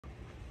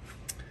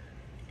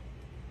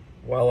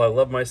While I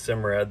love my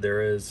Simrad,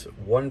 there is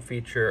one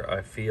feature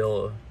I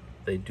feel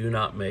they do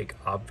not make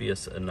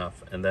obvious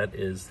enough, and that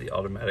is the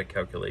automatic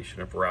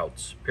calculation of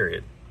routes,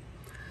 period.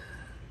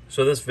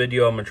 So this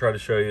video, I'm going to try to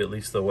show you at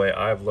least the way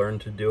I've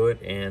learned to do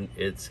it, and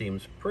it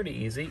seems pretty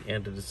easy,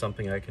 and it is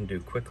something I can do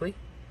quickly.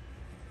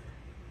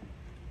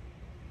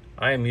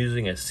 I am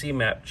using a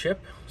CMap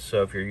chip,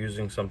 so if you're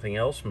using something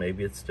else,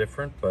 maybe it's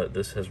different, but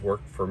this has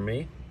worked for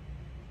me.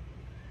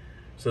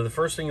 So the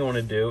first thing you want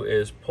to do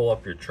is pull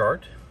up your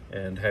chart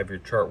and have your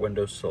chart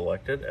window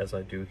selected, as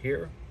I do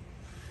here.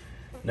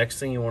 Next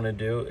thing you want to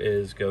do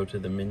is go to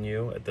the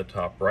menu at the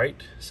top right,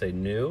 say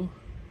New,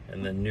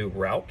 and then New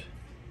Route.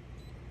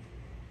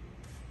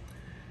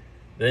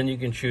 Then you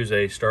can choose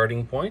a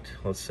starting point.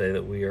 Let's say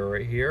that we are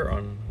right here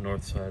on the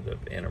north side of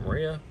Anna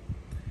Maria,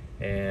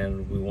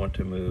 and we want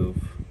to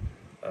move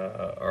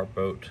our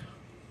boat,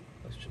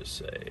 let's just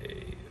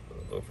say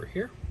over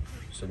here.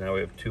 So now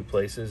we have two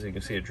places. You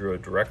can see it drew a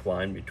direct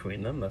line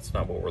between them. That's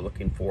not what we're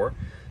looking for.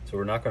 So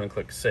we're not going to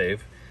click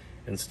Save.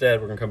 Instead,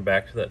 we're going to come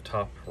back to that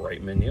top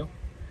right menu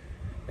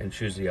and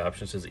choose the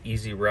option. It says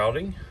Easy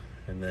Routing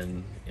and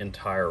then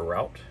Entire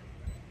Route.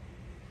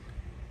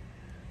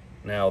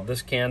 Now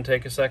this can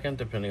take a second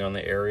depending on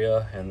the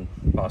area and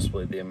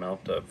possibly the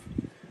amount of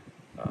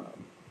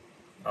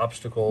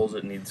obstacles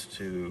it needs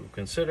to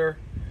consider.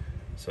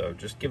 So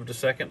just give it a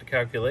second to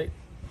calculate.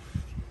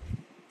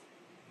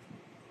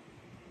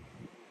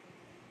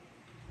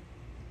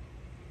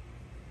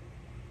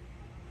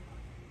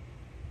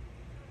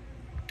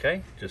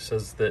 Okay, just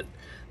says that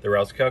the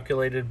route's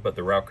calculated, but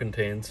the route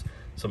contains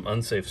some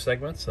unsafe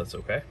segments. That's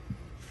okay.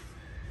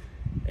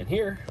 And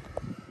here,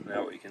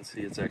 now what you can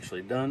see it's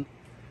actually done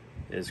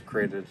is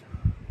created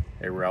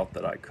a route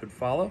that I could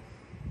follow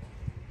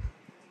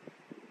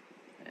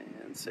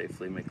and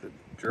safely make the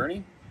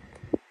journey.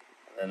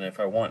 And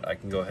if I want, I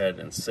can go ahead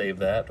and save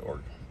that,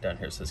 or down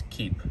here it says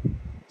keep,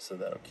 so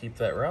that'll keep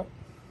that route.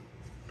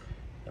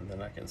 And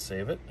then I can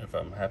save it if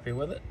I'm happy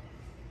with it.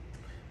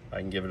 I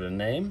can give it a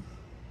name.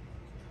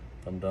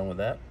 If I'm done with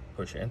that,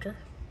 push enter.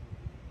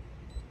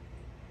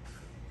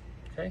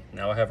 Okay,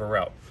 now I have a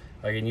route.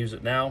 I can use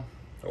it now,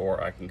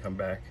 or I can come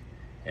back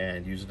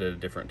and use it at a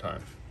different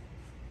time.